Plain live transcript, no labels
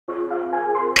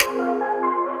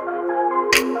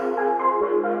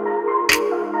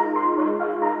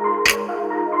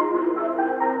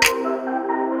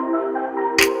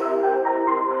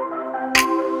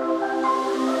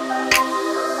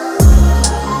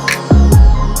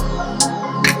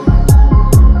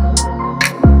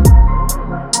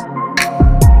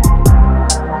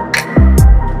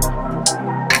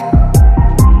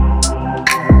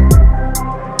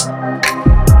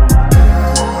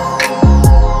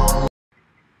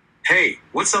Hey,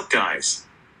 what's up guys?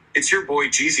 It's your boy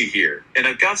Jeezy here, and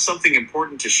I've got something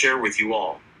important to share with you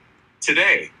all.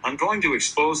 Today, I'm going to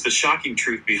expose the shocking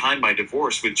truth behind my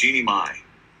divorce with Mama Mai.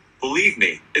 Believe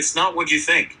me, it's not what you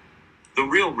think. The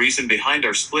real reason behind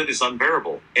our split is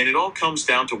unbearable, and it all comes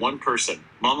down to one person,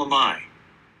 Mama Mai.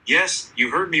 Yes,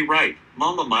 you heard me right,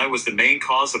 Mama Mai was the main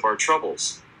cause of our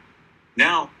troubles.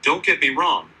 Now, don't get me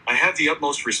wrong, I have the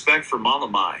utmost respect for Mama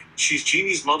Mai, she's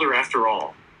Jeannie's mother after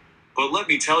all. But let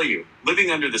me tell you,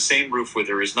 living under the same roof with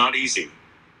her is not easy.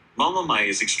 Mama Mai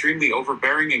is extremely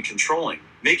overbearing and controlling,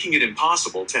 making it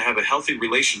impossible to have a healthy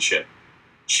relationship.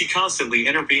 She constantly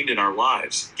intervened in our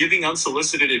lives, giving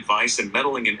unsolicited advice and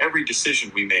meddling in every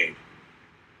decision we made.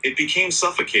 It became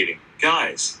suffocating,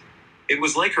 guys. It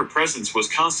was like her presence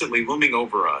was constantly looming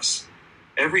over us.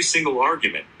 Every single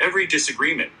argument, every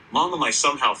disagreement, Mama Mai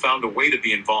somehow found a way to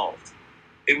be involved.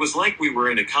 It was like we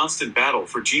were in a constant battle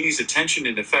for Jeannie's attention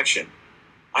and affection.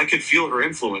 I could feel her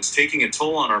influence taking a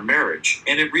toll on our marriage,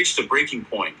 and it reached a breaking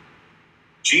point.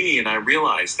 Jeannie and I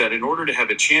realized that in order to have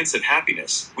a chance at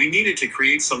happiness, we needed to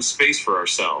create some space for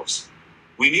ourselves.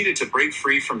 We needed to break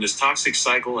free from this toxic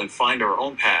cycle and find our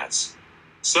own paths.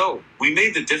 So, we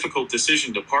made the difficult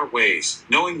decision to part ways,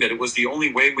 knowing that it was the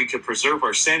only way we could preserve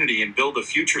our sanity and build a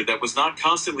future that was not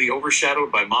constantly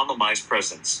overshadowed by Mama Mai's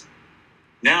presence.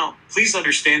 Now, please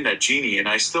understand that Jeannie and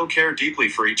I still care deeply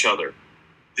for each other.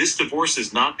 This divorce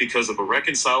is not because of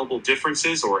irreconcilable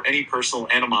differences or any personal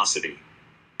animosity.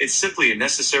 It's simply a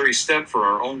necessary step for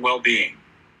our own well-being.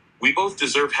 We both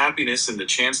deserve happiness and the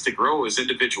chance to grow as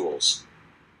individuals.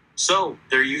 So,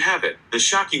 there you have it, the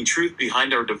shocking truth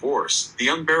behind our divorce, the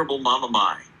unbearable Mama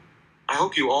Mai. I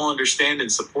hope you all understand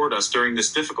and support us during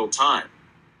this difficult time.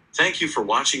 Thank you for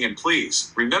watching, and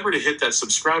please, remember to hit that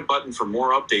subscribe button for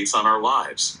more updates on our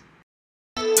lives.